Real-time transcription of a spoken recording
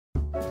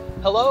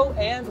Hello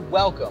and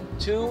welcome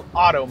to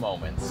Auto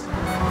Moments.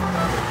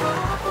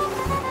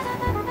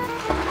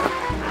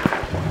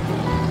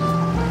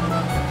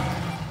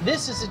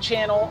 This is a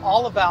channel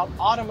all about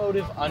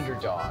automotive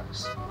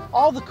underdogs.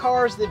 All the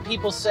cars that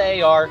people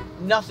say are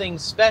nothing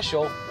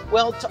special,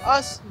 well, to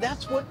us,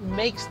 that's what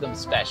makes them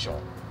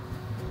special.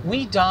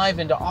 We dive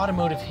into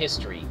automotive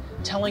history,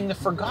 telling the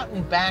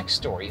forgotten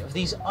backstory of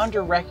these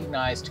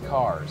under-recognized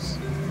cars.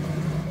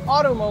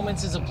 Auto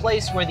Moments is a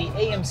place where the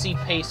AMC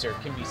Pacer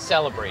can be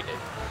celebrated,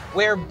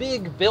 where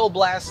big Bill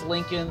Blass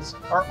Lincolns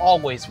are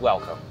always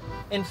welcome.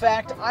 In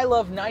fact, I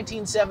love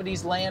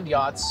 1970s land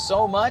yachts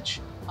so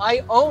much,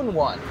 I own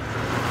one.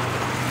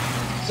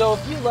 So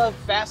if you love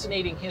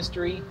fascinating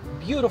history,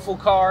 beautiful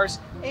cars,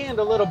 and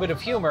a little bit of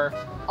humor,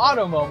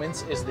 Auto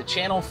Moments is the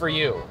channel for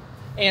you.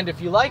 And if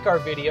you like our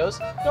videos,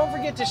 don't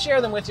forget to share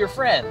them with your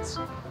friends.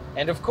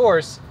 And of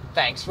course,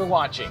 thanks for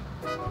watching.